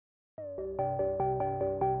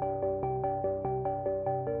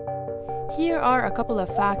Here are a couple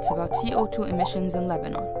of facts about CO2 emissions in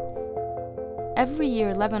Lebanon. Every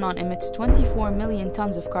year, Lebanon emits 24 million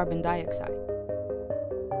tons of carbon dioxide.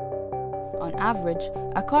 On average,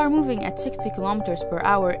 a car moving at 60 kilometers per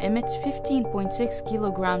hour emits 15.6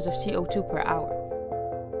 kilograms of CO2 per hour.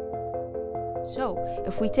 So,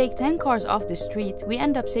 if we take 10 cars off the street, we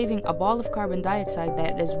end up saving a ball of carbon dioxide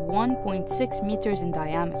that is 1.6 meters in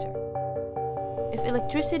diameter. If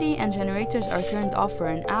electricity and generators are turned off for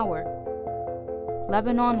an hour,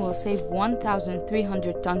 Lebanon will save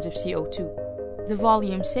 1,300 tons of CO2. The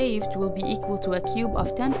volume saved will be equal to a cube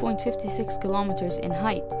of 10.56 kilometers in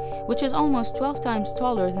height, which is almost 12 times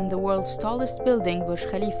taller than the world's tallest building, Burj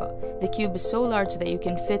Khalifa. The cube is so large that you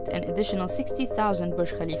can fit an additional 60,000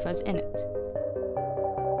 Burj Khalifas in it.